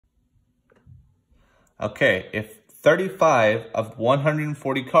Okay, if 35 of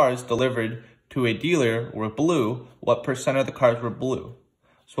 140 cars delivered to a dealer were blue, what percent of the cars were blue?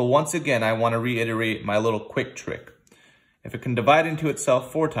 So once again, I want to reiterate my little quick trick. If it can divide into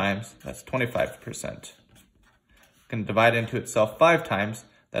itself 4 times, that's 25%. If it can divide into itself 5 times,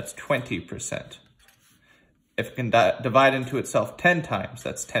 that's 20%. If it can divide into itself 10 times,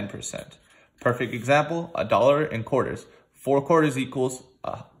 that's 10%. Perfect example, $1 in quarters. 4 quarters equals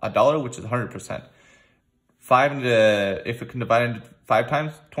 $1, which is 100%. If it can divide into 5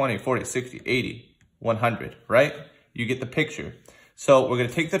 times, 20, 40, 60, 80, 100, right? You get the picture. So we're going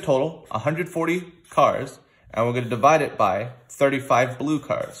to take the total, 140 cars, and we're going to divide it by 35 blue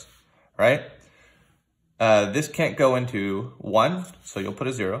cars, right? This can't go into 1, so you'll put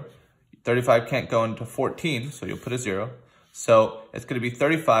a 0. 35 can't go into 14, so you'll put a 0. So it's going to be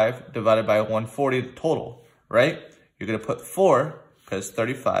 35 divided by 140 total, right? You're going to put 4, because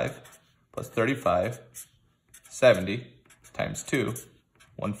 35 plus 35, 70 times 2,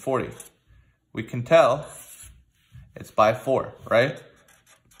 140. We can tell it's by 4, right?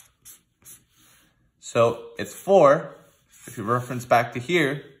 So it's 4. If you reference back to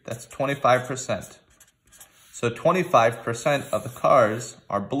here, that's 25%. So 25% of the cars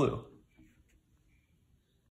are blue.